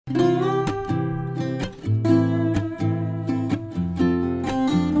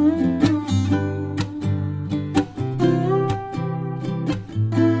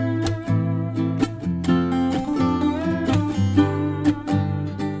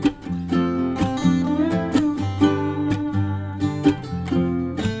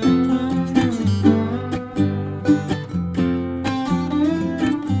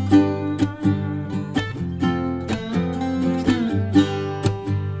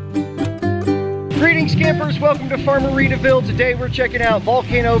Greetings campers, welcome to Farmeritaville. Today we're checking out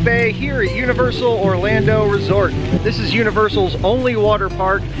Volcano Bay here at Universal Orlando Resort. This is Universal's only water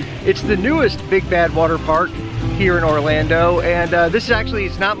park. It's the newest Big Bad water park here in Orlando, and this is actually,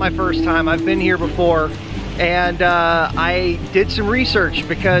 it's not my first time. I've been here before, and I did some research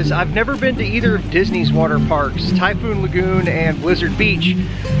because I've never been to either of Disney's water parks, Typhoon Lagoon and Blizzard Beach.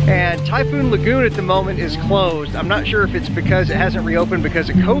 And Typhoon Lagoon at the moment is closed. I'm not sure if it's because it hasn't reopened because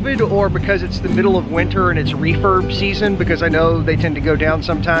of COVID or because it's the middle of winter and it's refurb season, because I know they tend to go down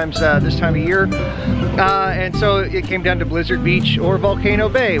sometimes this time of year. And so it came down to Blizzard Beach or Volcano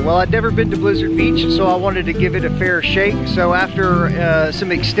Bay. Well, I'd never been to Blizzard Beach, so I wanted to give it a fair shake. So after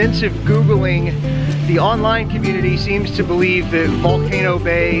some extensive Googling, the online community seems to believe that Volcano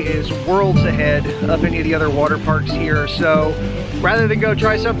Bay is worlds ahead of any of the other water parks here. So rather than go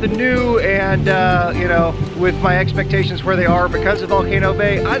try something new and, you know, with my expectations where they are because of Volcano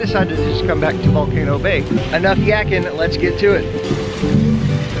Bay, I decided to just come back to Volcano Bay. Enough yakking, let's get to it.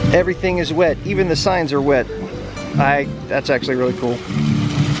 Everything is wet, even the signs are wet. That's actually really cool.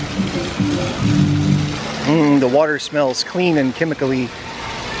 The water smells clean and chemically.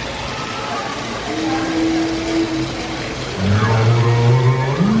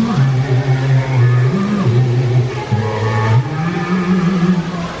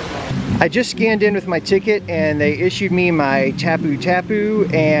 I just scanned in with my ticket and they issued me my Tapu Tapu,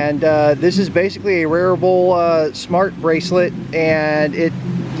 and this is basically a wearable smart bracelet, and it,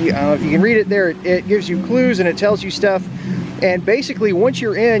 I don't know if you can read it there, it gives you clues and it tells you stuff. And basically once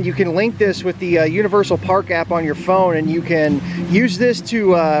you're in, you can link this with the Universal Park app on your phone, and you can use this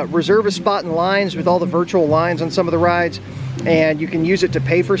to reserve a spot in lines with all the virtual lines on some of the rides, and you can use it to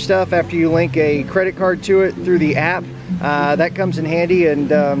pay for stuff after you link a credit card to it through the app. That comes in handy,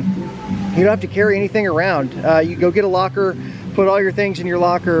 and you don't have to carry anything around. You go get a locker, put all your things in your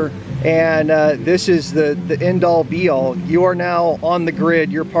locker, and this is the end-all be-all. You are now on the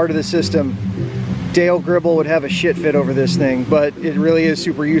grid, you're part of the system. Dale Gribble would have a shit fit over this thing, but it really is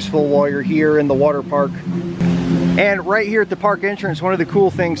super useful while you're here in the water park. And right here at the park entrance, one of the cool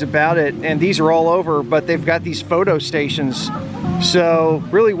things about it, and these are all over, but they've got these photo stations. So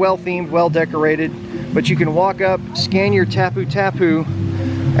really well themed, well decorated, but you can walk up, scan your Tapu Tapu,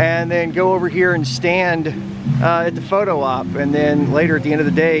 and then go over here and stand at the photo op, and then later at the end of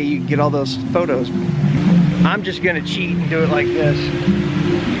the day you get all those photos. I'm just gonna cheat and do it like this.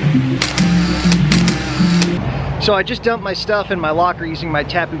 So I just dumped my stuff in my locker using my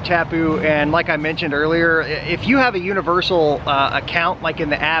Tapu Tapu, and like I mentioned earlier, if you have a Universal account, like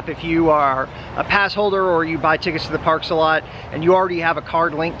in the app, if you are a pass holder or you buy tickets to the parks a lot and you already have a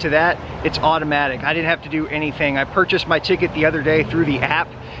card linked to that, it's automatic. I didn't have to do anything. I purchased my ticket the other day through the app,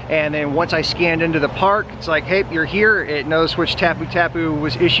 and then once I scanned into the park, it's like, hey, you're here. It knows which Tapu Tapu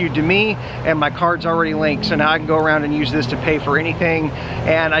was issued to me, and my card's already linked. So now I can go around and use this to pay for anything.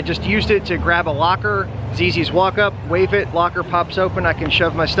 And I just used it to grab a locker. It's easy as walk up, wave it, locker pops open, I can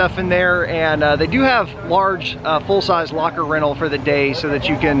shove my stuff in there, and they do have large full-size locker rental for the day so that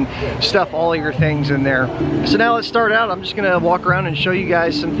you can stuff all of your things in there. So now let's start out. I'm just gonna walk around and show you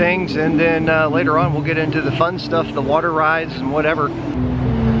guys some things, and then later on we'll get into the fun stuff, the water rides and whatever.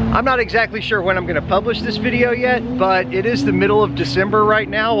 I'm not exactly sure when I'm gonna publish this video yet, but it is the middle of December right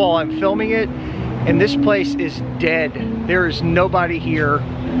now while I'm filming it, and this place is dead. There is nobody here.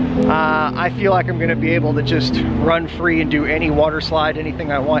 I feel like I'm gonna be able to just run free and do any water slide,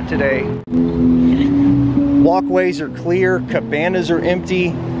 anything I want today. Walkways are clear, cabanas are empty.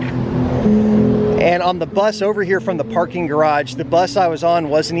 And on the bus over here from the parking garage, the bus I was on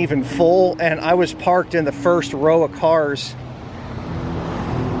wasn't even full, and I was parked in the first row of cars.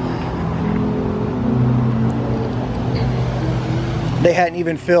 They hadn't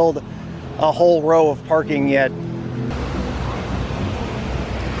even filled a whole row of parking yet.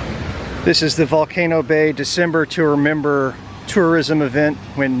 This is the Volcano Bay December to Remember tourism event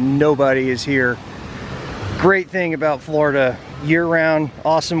when nobody is here. Great thing about Florida, year-round,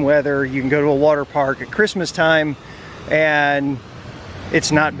 awesome weather. You can go to a water park at Christmas time and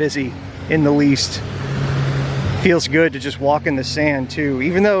it's not busy in the least. Feels good to just walk in the sand too.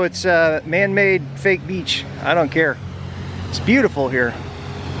 Even though it's a man-made fake beach, I don't care. It's beautiful here.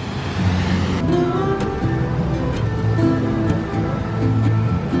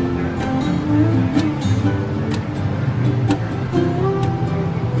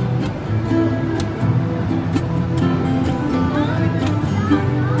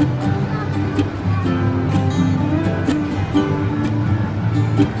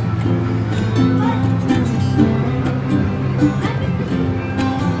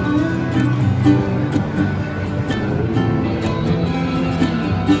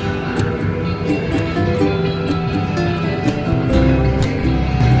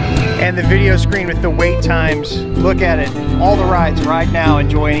 and the video screen with the wait times. Look at it. All the rides, ride now,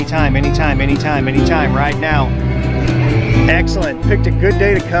 enjoy anytime, anytime, anytime, anytime, ride now. Excellent. Picked a good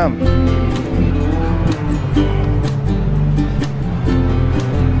day to come.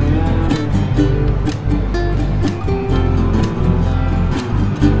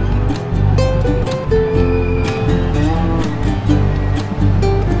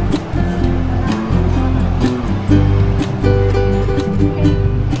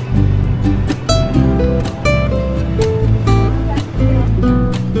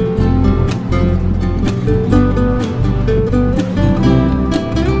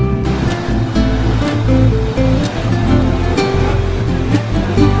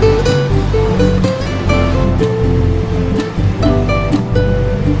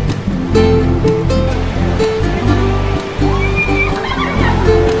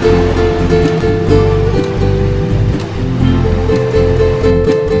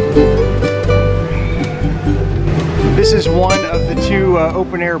 This is one of the two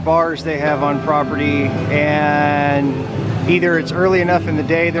open air bars they have on property, and either it's early enough in the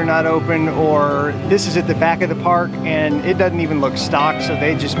day they're not open, or this is at the back of the park and it doesn't even look stocked, so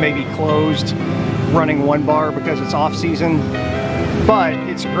they just maybe closed running one bar because it's off season. But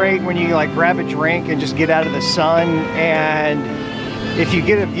it's great when you like grab a drink and just get out of the sun, and if you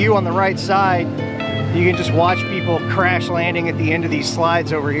get a view on the right side, you can just watch people crash landing at the end of these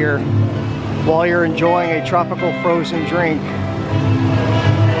slides over here while you're enjoying a tropical frozen drink.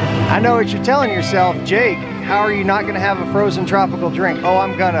 I know what you're telling yourself, Jake, how are you not gonna have a frozen tropical drink? Oh,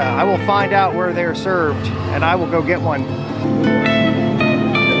 I'm gonna. I will find out where they're served and I will go get one.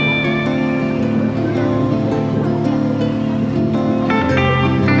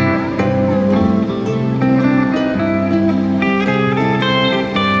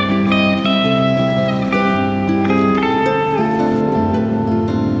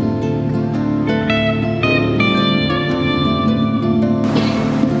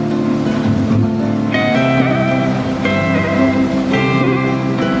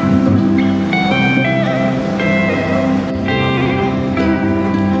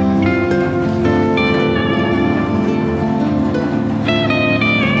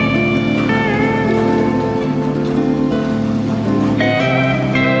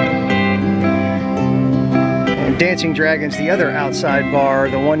 Dancing Dragons, the other outside bar,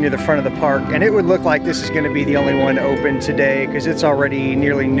 the one near the front of the park, and it would look like this is going to be the only one open today because it's already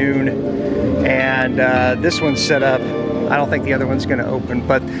nearly noon, and this one's set up. I don't think the other one's going to open,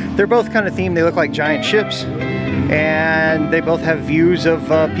 but they're both kind of themed. They look like giant ships, and they both have views of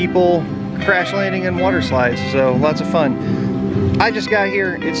people crash landing in water slides, so lots of fun. I just got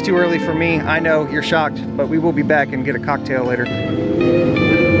here. It's too early for me. I know you're shocked, but we will be back and get a cocktail later.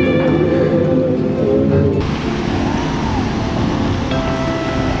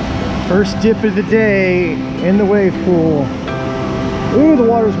 First dip of the day in the wave pool. Ooh, the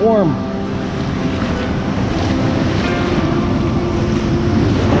water's warm.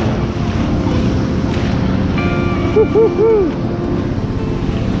 Woo-hoo-hoo.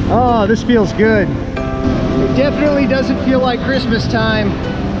 Oh, this feels good. It definitely doesn't feel like Christmas time.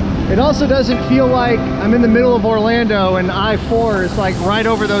 It also doesn't feel like I'm in the middle of Orlando and I-4 is like right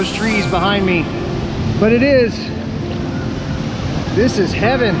over those trees behind me. But it is. This is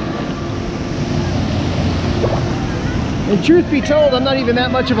heaven. And truth be told, I'm not even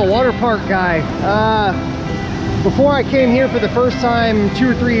that much of a water park guy. Before I came here for the first time 2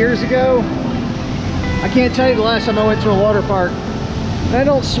 or 3 years ago, I can't tell you the last time I went to a water park. And I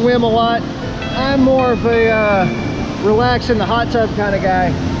don't swim a lot. I'm more of a relax in the hot tub kind of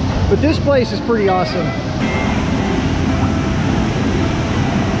guy. But this place is pretty awesome.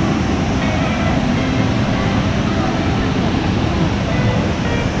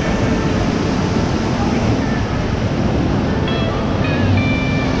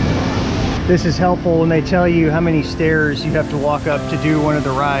 This is helpful when they tell you how many stairs you have to walk up to do one of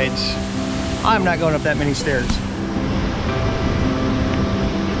the rides. I'm not going up that many stairs.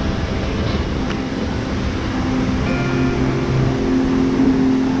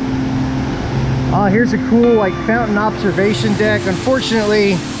 Here's a cool like fountain observation deck.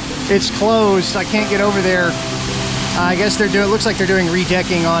 Unfortunately, it's closed. I can't get over there. I guess they're doing, it looks like they're doing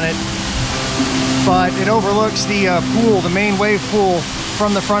redecking on it. But it overlooks the pool, the main wave pool,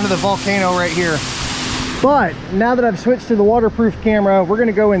 from the front of the volcano right here. But now that I've switched to the waterproof camera, we're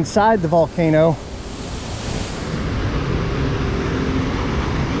gonna go inside the volcano.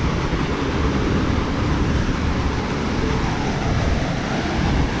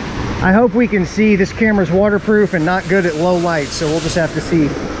 I hope we can see. This camera's waterproof and not good at low light, so we'll just have to see.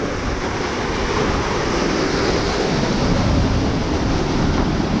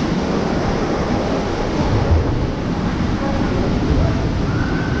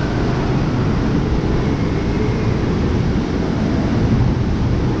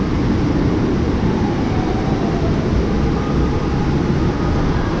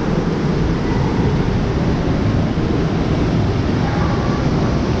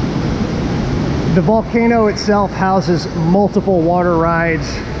 volcano itself houses multiple water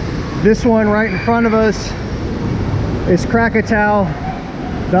rides. This one right in front of us is Krakatoa,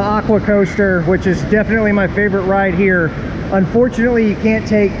 the Aqua Coaster, which is definitely my favorite ride here. Unfortunately, you can't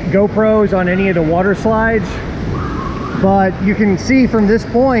take GoPros on any of the water slides, but you can see from this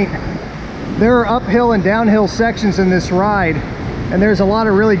point, there are uphill and downhill sections in this ride, and there's a lot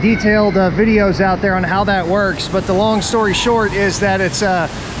of really detailed videos out there on how that works. But the long story short is that it's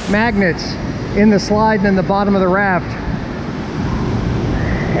magnets in the slide and in the bottom of the raft,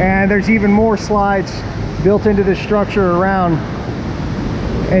 and there's even more slides built into the structure around.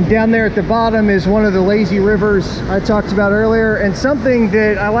 And down there at the bottom is one of the lazy rivers I talked about earlier. And something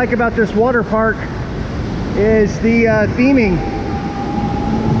that I like about this water park is the theming.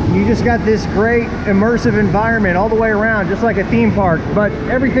 You just got this great immersive environment all the way around, just like a theme park, but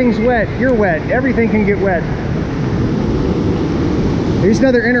everything's wet. You're wet. Everything can get wet. Here's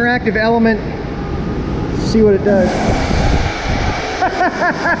another interactive element. Let's see what it does.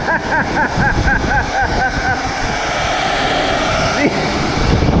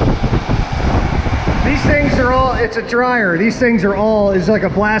 These things are all, it's a dryer. These things are all, it's like a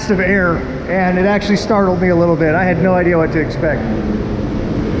blast of air, and it actually startled me a little bit. I had no idea what to expect.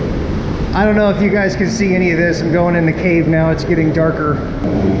 I don't know if you guys can see any of this. I'm going in the cave now. It's getting darker.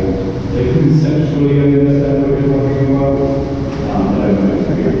 Conceptually, I understand what you're talking about.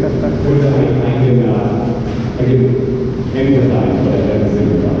 I can empathize, but I can't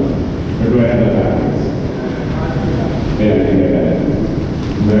sympathize. Or do I have that backwards? Yeah, I think I got it.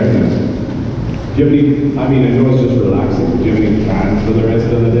 Very nice. Do you have any, I mean, I know it's just relaxing. Do you have any plans for the rest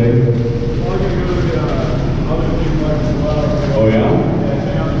of the day? Oh, yeah?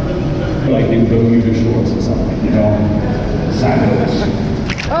 Like in Bermuda shorts or something, you know? Sandals.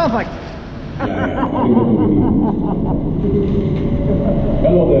 Oh my!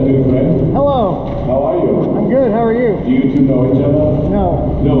 Hello there, new friend. Hello. How are you? I'm good. How are you? Do you two know each other?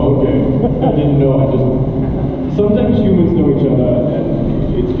 No. No, okay. I didn't know. I just... Sometimes humans know each other,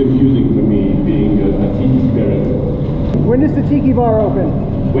 and it's confusing for me being a tiki spirit. When does the tiki bar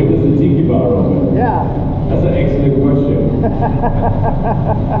open? When does the tiki bar open? Yeah. That's an excellent question.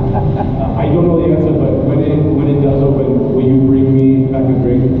 I don't know the answer, but when it does open, will you bring me back a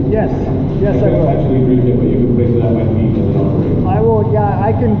drink? Yes. Yes, I will. I can't actually drink it, but you can place it at my feet as an offering. I will. Yeah,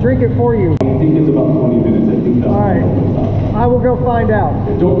 I can drink it for you. I think it's about 20 minutes. I think that's all right. I will go find out.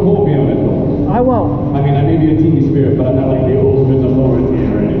 Don't quote me on it, though. I won't. I mean, I may be a tiki spirit, but I'm not like the ultimate authority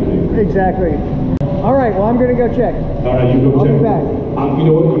or anything. Exactly. All right. Well, I'm going to go check. All right, you go check. I'll be back. You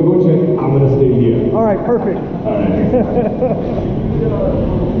know what? You go check. I'm going to stay here. All right. Perfect. All right.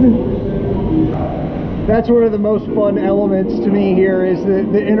 That's one of the most fun elements to me here is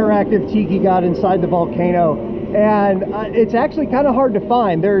the interactive tiki god inside the volcano. And it's actually kind of hard to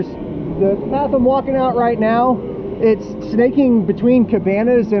find. There's the path I'm walking out right now. It's snaking between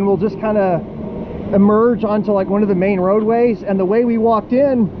cabanas, and we'll just kind of emerge onto like one of the main roadways. And the way we walked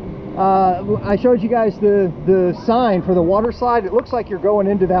in, I showed you guys the sign for the water slide. It looks like you're going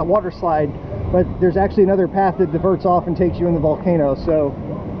into that water slide, but there's actually another path that diverts off and takes you in the volcano. So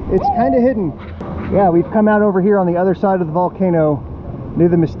it's kind of hidden. Yeah, we've come out over here on the other side of the volcano near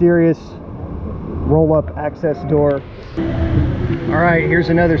the mysterious roll-up access door. All right, here's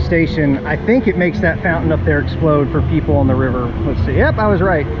another station. I think it makes that fountain up there explode for people on the river. Let's see. Yep, I was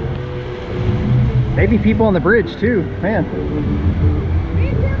right. Maybe people on the bridge too, man.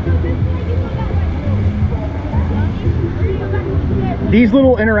 These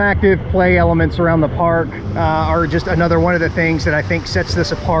little interactive play elements around the park are just another one of the things that I think sets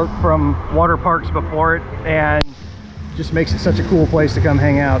this apart from water parks before it, and just makes it such a cool place to come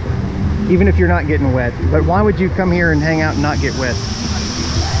hang out, even if you're not getting wet. But why would you come here and hang out and not get wet?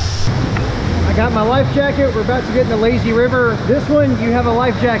 I got my life jacket. We're about to get in the lazy river. This one, you have a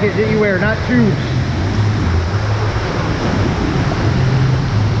life jacket that you wear, not tubes.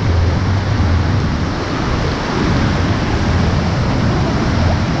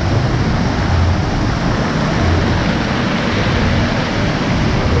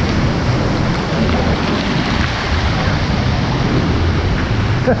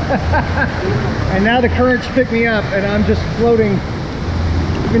 And now the currents pick me up and I'm just floating.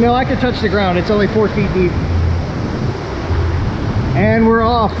 You know, I can touch the ground. It's only 4 feet deep. And we're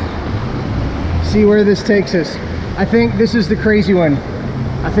off. See where this takes us. I think this is the crazy one.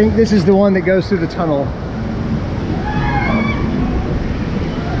 I think this is the one that goes through the tunnel.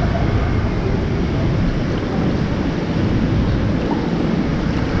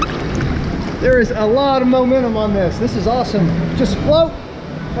 There is a lot of momentum on this. This is awesome. Just float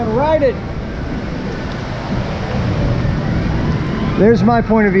and ride it. There's my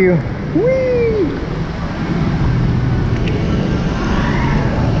point of view. Whee!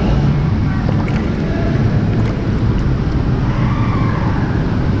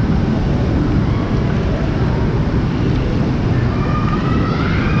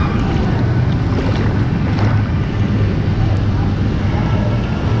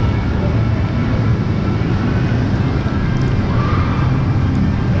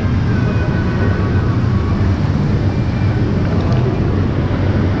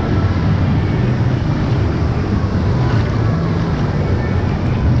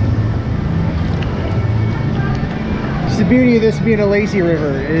 beauty of this being a lazy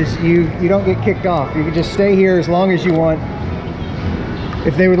river is you don't get kicked off. You can just stay here as long as you want.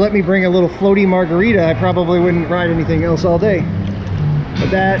 If they would let me bring a little floaty margarita, I probably wouldn't ride anything else all day. But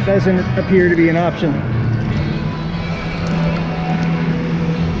that doesn't appear to be an option.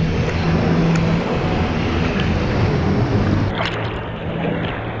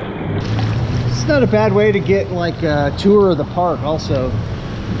 It's not a bad way to get like a tour of the park also.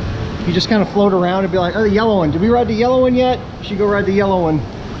 You just kind of float around and be like, oh, the yellow one. Did we ride the yellow one yet? We should go ride the yellow one.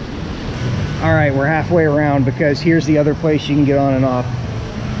 All right, we're halfway around because here's the other place you can get on and off.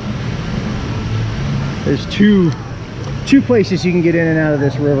 There's two places you can get in and out of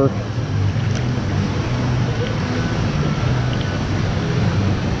this river.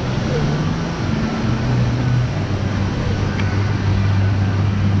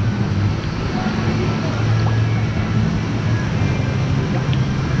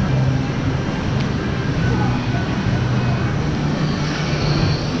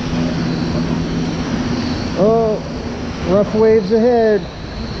 Oh, rough waves ahead.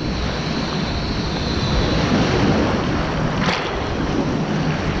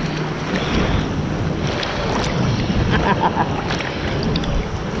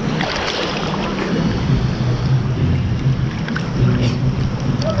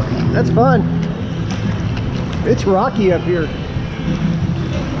 That's fun. It's rocky up here.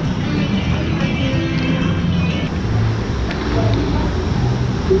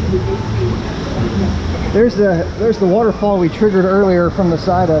 There's the waterfall we triggered earlier from the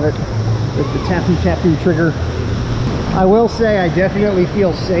side of it with the tapu trigger. I will say I definitely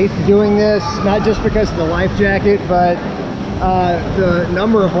feel safe doing this, not just because of the life jacket, but the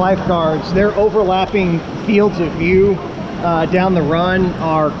number of lifeguards. Their overlapping fields of view down the run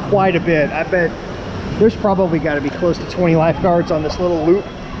are quite a bit. I bet there's probably got to be close to 20 lifeguards on this little loop.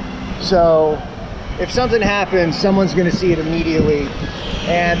 So if something happens, someone's going to see it immediately.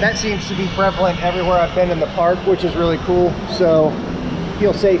 And that seems to be prevalent everywhere I've been in the park, which is really cool. So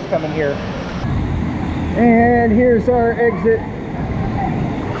feel safe coming here. And here's our exit.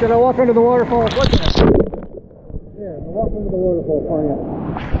 Should I walk under the waterfall? What's that? Here, I'll walk under the waterfall for you.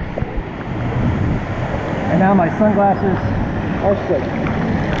 And now my sunglasses are safe.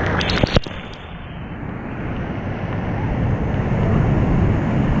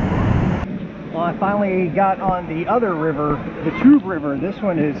 Well, I finally got on the other river, the Tube River. This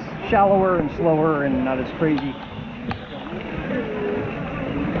one is shallower and slower and not as crazy.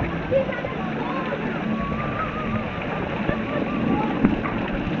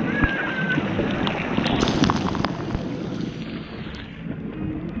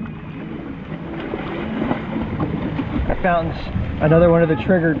 That fountain's another one of the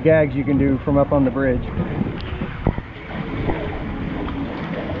triggered gags you can do from up on the bridge.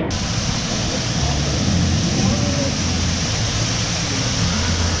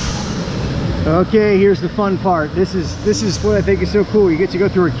 Okay, here's the fun part. This is what I think is so cool. You get to go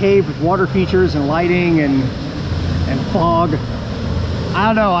through a cave with water features and lighting and fog. I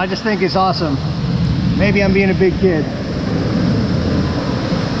don't know, I just think it's awesome. Maybe I'm being a big kid.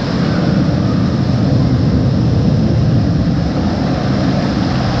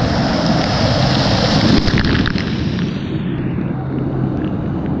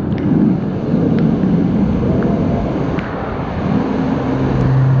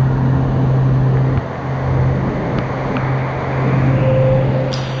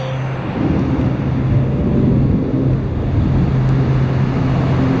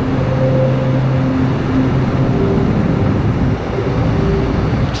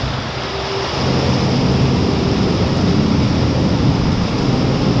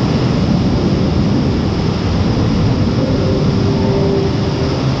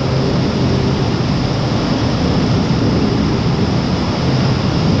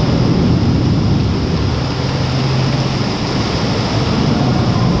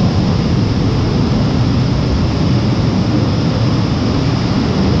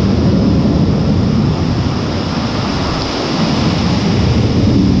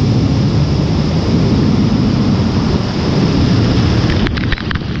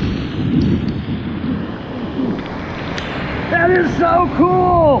 That is so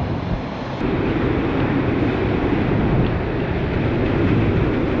cool!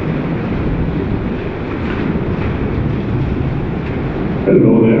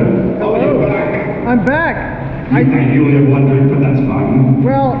 Hello there. Hello. Oh, you're back. I'm back. You were wondering, but that's fine.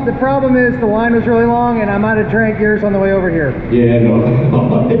 Well, the problem is the line was really long and I might have drank yours on the way over here. Yeah, no.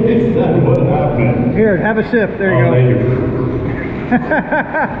 Is that what happened? Here, have a sip. There you go. Thank you.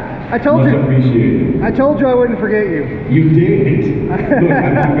 I told Much you. appreciated. I told you I wouldn't forget you. You did. Look,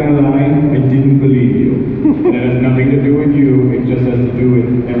 I'm not gonna lie, I didn't believe you. And it has nothing to do with you, it just has to do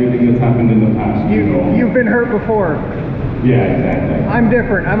with everything that's happened in the past. You've been hurt before. Yeah, exactly. I'm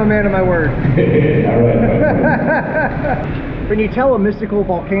different. I'm a man of my word. All right. When you tell a mystical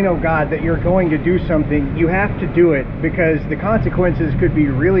volcano god that you're going to do something, you have to do it because the consequences could be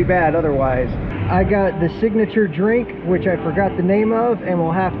really bad otherwise. I got the signature drink, which I forgot the name of, and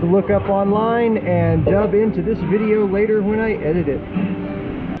we'll have to look up online and dub into this video later when I edit it.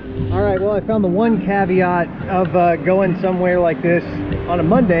 All right, well, I found the one caveat of going somewhere like this on a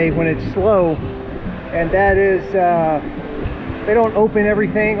Monday when it's slow, and that is they don't open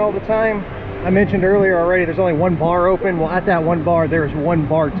everything all the time. I mentioned earlier already there's only one bar open. Well, at that one bar there's one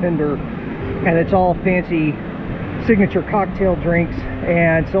bartender, and it's all fancy signature cocktail drinks,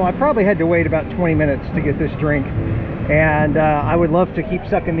 and so I probably had to wait about 20 minutes to get this drink, and I would love to keep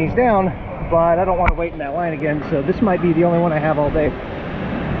sucking these down, but I don't want to wait in that line again, so this might be the only one I have all day.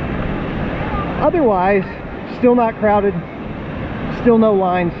 Otherwise, still not crowded, still no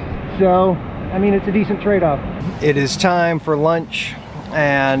lines, so I mean, it's a decent trade-off. It is time for lunch,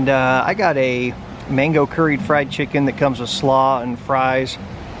 and I got a mango curried fried chicken that comes with slaw and fries.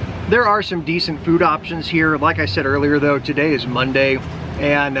 There are some decent food options here. Like I said earlier though, today is Monday,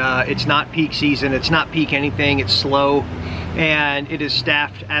 and it's not peak season, it's not peak anything, it's slow, and it is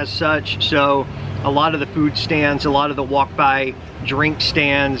staffed as such, so a lot of the food stands, a lot of the walk-by drink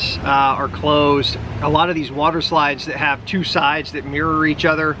stands are closed. A lot of these water slides that have two sides that mirror each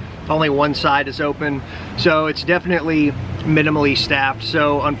other, only one side is open, so it's definitely minimally staffed,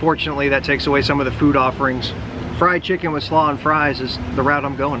 so unfortunately that takes away some of the food offerings. Fried chicken with slaw and fries is the route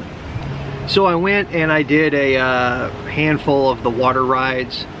I'm going. So I went and I did a handful of the water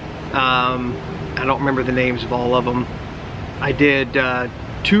rides. I don't remember the names of all of them. I did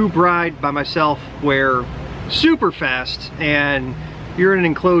tube ride by myself, where super fast, and you're in an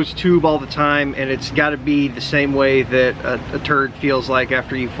enclosed tube all the time, and it's got to be the same way that a turd feels like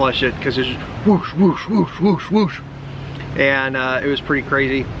after you flush it, because it's just whoosh, whoosh, whoosh, whoosh, whoosh. And it was pretty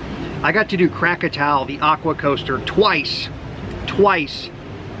crazy. I got to do Krakatoa, the aqua coaster, twice.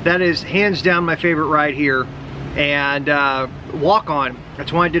 That is hands down my favorite ride here. And walk on,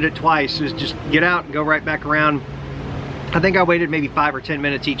 that's why I did it twice, is just get out and go right back around. I think I waited maybe 5 or 10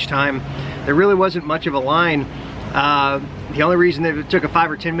 minutes each time. There really wasn't much of a line. The only reason that it took a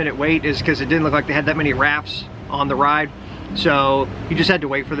 5 or 10 minute wait is because it didn't look like they had that many rafts on the ride. So you just had to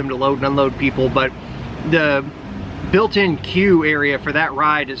wait for them to load and unload people. But the built-in queue area for that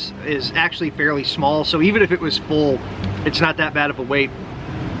ride is actually fairly small. So even if it was full, it's not that bad of a wait.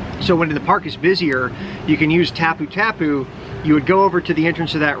 So when the park is busier, you can use Tapu Tapu. You would go over to the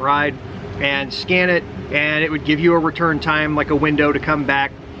entrance of that ride and scan it, and it would give you a return time, like a window to come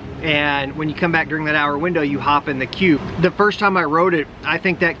back. And when you come back during that hour window, you hop in the queue. The first time I rode it, I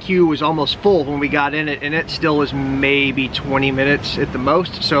think that queue was almost full when we got in it, and it still was maybe 20 minutes at the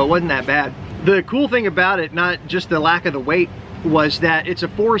most, so it wasn't that bad. The cool thing about it, not just the lack of the wait, was that it's a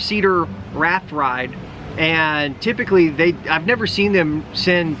 4-seater raft ride, and typically I've never seen them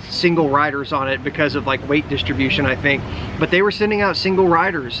send single riders on it because of like weight distribution, I think, but they were sending out single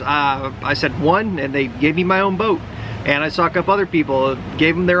riders. I said one, and they gave me my own boat. And I saw a couple other people,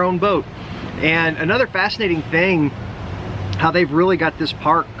 gave them their own boat. And another fascinating thing, how they've really got this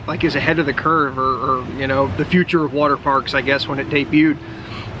park like is ahead of the curve, or you know, the future of water parks, I guess, when it debuted.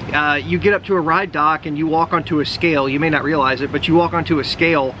 You get up to a ride dock and you walk onto a scale. You may not realize it, but you walk onto a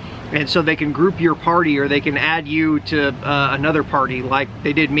scale, and so they can group your party, or they can add you to another party, like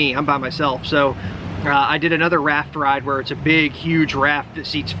they did me. I'm by myself. So I did another raft ride where it's a big, huge raft that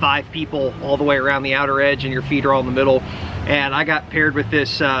seats 5 people all the way around the outer edge, and your feet are all in the middle. And I got paired with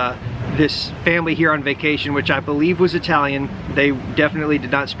this this family here on vacation, which I believe was Italian. They definitely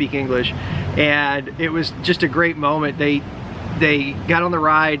did not speak English, and it was just a great moment. They got on the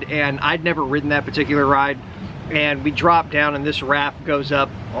ride, and I'd never ridden that particular ride, and we dropped down, and this raft goes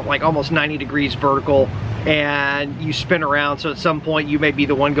up like almost 90 degrees vertical, and you spin around. So at some point you may be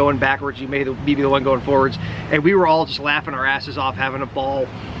the one going backwards, you may be the one going forwards, and we were all just laughing our asses off, having a ball.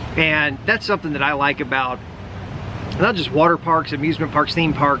 And that's something that I like about not just water parks, amusement parks,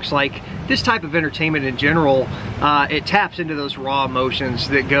 theme parks, like this type of entertainment in general. It taps into those raw emotions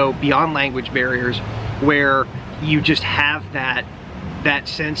that go beyond language barriers, where you just have that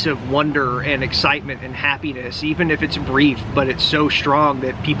sense of wonder and excitement and happiness, even if it's brief, but it's so strong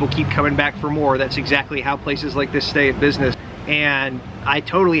that people keep coming back for more. That's exactly how places like this stay in business. And I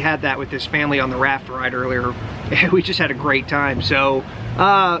totally had that with this family on the raft ride earlier. We just had a great time. So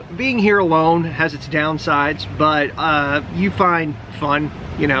being here alone has its downsides, but you find fun,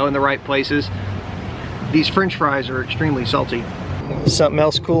 you know, in the right places. These French fries are extremely salty. Something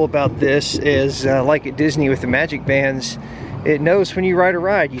else cool about this is, like at Disney with the magic bands, it knows when you ride a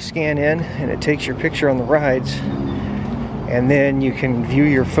ride. You scan in and it takes your picture on the rides, and then you can view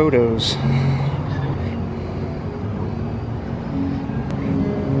your photos.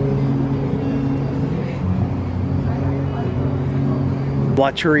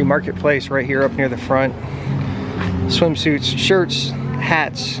 Waturi Marketplace right here up near the front. Swimsuits, shirts,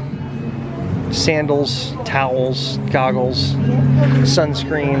 hats, sandals, towels, goggles,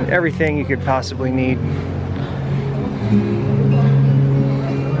 sunscreen, everything you could possibly need.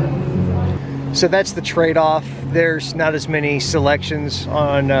 So that's the trade-off. There's not as many selections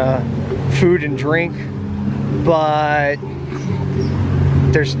on food and drink, but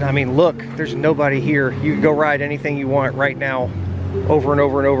there's, I mean, look, there's nobody here. You can go ride anything you want right now, over and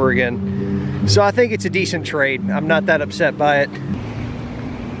over and over again. So I think it's a decent trade. I'm not that upset by it.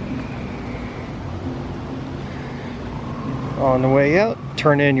 On the way out,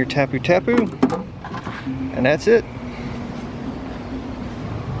 turn in your Tapu Tapu, and that's it.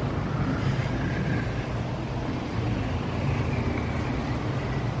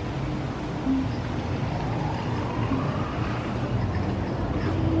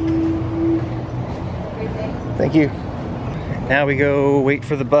 Thank you. Now we go wait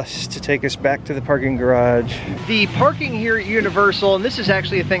for the bus to take us back to the parking garage. The parking here at Universal, and this is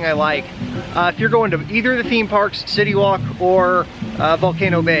actually a thing I like, if you're going to either of the theme parks, City Walk or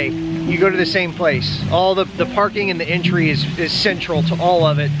Volcano Bay, you go to the same place. All the parking and the entry is central to all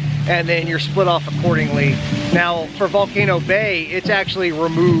of it, and then you're split off accordingly. Now for Volcano Bay, it's actually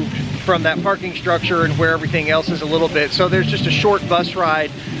removed from that parking structure and where everything else is a little bit. So there's just a short bus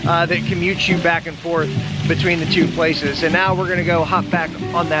ride that commutes you back and forth between the two places. And now we're gonna go hop back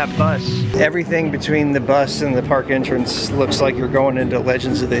on that bus. Everything between the bus and the park entrance looks like you're going into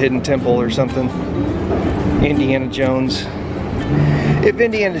Legends of the Hidden Temple or something. Indiana Jones. If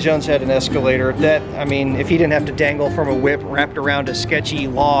Indiana Jones had an escalator, that, I mean, if he didn't have to dangle from a whip wrapped around a sketchy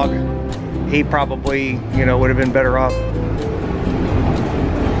log, he probably, you know, would have been better off.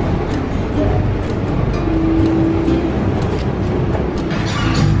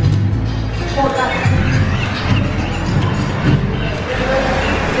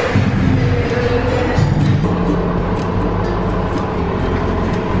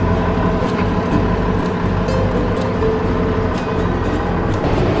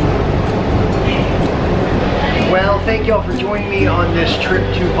 Thank y'all for joining me on this trip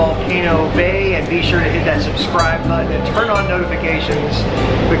to Volcano Bay, and be sure to hit that subscribe button and turn on notifications,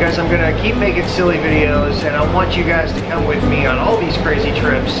 because I'm gonna keep making silly videos and I want you guys to come with me on all these crazy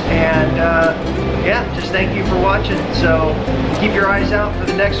trips. And yeah, just thank you for watching. So keep your eyes out for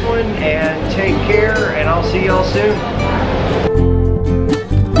the next one and take care, and I'll see y'all soon.